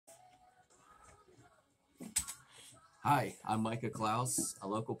Hi, I'm Micah Klaus, a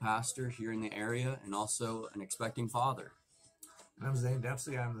local pastor here in the area and also an expecting father. And I'm Zane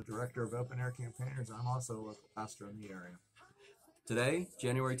Dempsey. I'm the director of Open Air Campaigners. I'm also a local pastor in the area. Today,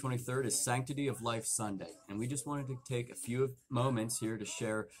 January 23rd, is Sanctity of Life Sunday, and we just wanted to take a few moments here to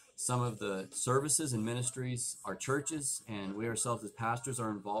share some of the services and ministries our churches and we ourselves as pastors are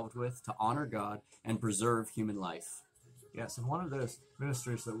involved with to honor God and preserve human life. Yes, and one of those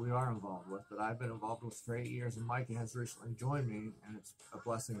ministries that we are involved with, that I've been involved with for 8 years, and Micah has recently joined me, and it's a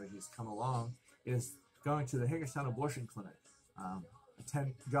blessing that he's come along, is going to the Hagerstown Abortion Clinic.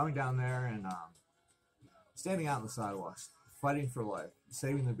 Going down there and standing out on the sidewalks, fighting for life,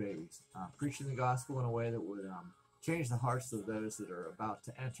 saving the babies, preaching the gospel in a way that would change the hearts of those that are about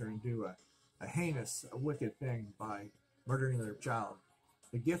to enter and do a heinous, a wicked thing by murdering their child.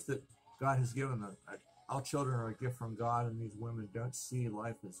 The gift that God has given them, all children are a gift from God, and these women don't see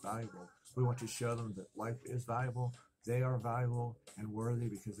life as valuable. We want to show them that life is valuable, they are valuable and worthy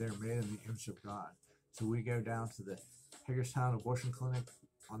because they are made in the image of God. So we go down to the Hagerstown Abortion Clinic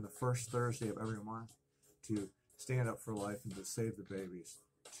on the first Thursday of every month to stand up for life and to save the babies,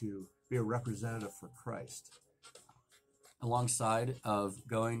 to be a representative for Christ. Alongside of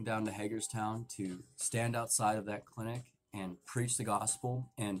going down to Hagerstown to stand outside of that clinic and preach the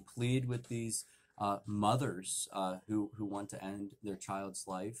gospel and plead with these mothers who want to end their child's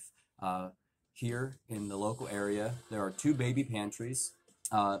life. Here in the local area, there are 2 baby pantries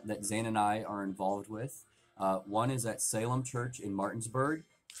that Zane and I are involved with. One is at Salem Church in Martinsburg.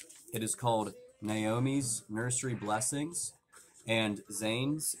 It is called Naomi's Nursery Blessings, and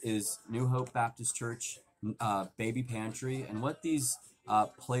Zane's is New Hope Baptist Church Baby Pantry. And what these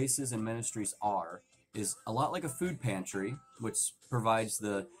places and ministries are is a lot like a food pantry, which provides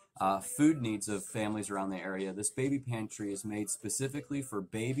the food needs of families around the area. This baby pantry is made specifically for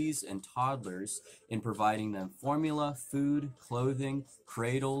babies and toddlers in providing them formula, food, clothing,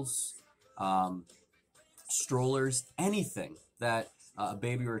 cradles, strollers, anything that a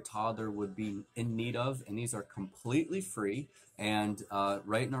baby or a toddler would be in need of, and these are completely free and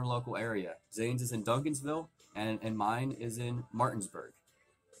right in our local area. Zane's is in Duncansville, and mine is in Martinsburg.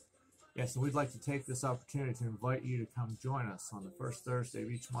 Yes, and we'd like to take this opportunity to invite you to come join us on the first Thursday of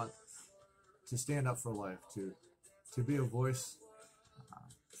each month to stand up for life, to be a voice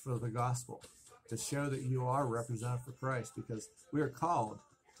for the gospel, to show that you are a representative for Christ, because we are called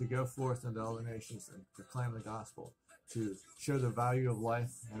to go forth into all the nations and proclaim the gospel, to show the value of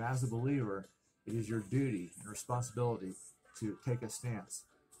life. And as a believer, it is your duty and responsibility to take a stance.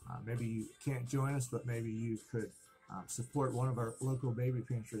 Maybe you can't join us, but maybe you could support one of our local baby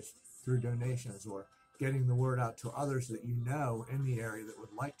pantries through donations or getting the word out to others that you know in the area that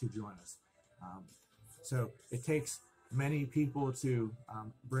would like to join us. So it takes many people to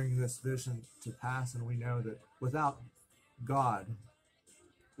bring this vision to pass, and we know that without God,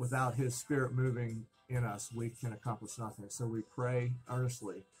 without His Spirit moving in us, we can accomplish nothing. So we pray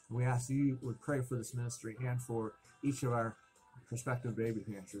earnestly, and we ask that you would pray for this ministry and for each of our prospective baby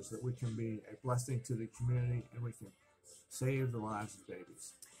pantries, that we can be a blessing to the community and we can save the lives of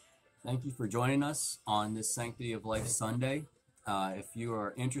babies. Thank you for joining us on this Sanctity of Life Sunday. If you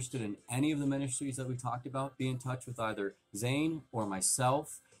are interested in any of the ministries that we talked about, be in touch with either Zane or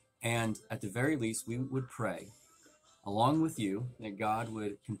myself, and at the very least, we would pray along with you that God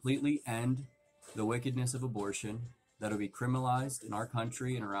would completely end the wickedness of abortion, that it would be criminalized in our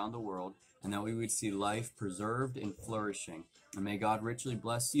country and around the world, and that we would see life preserved and flourishing. And may God richly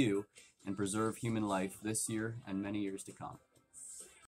bless you and preserve human life this year and many years to come.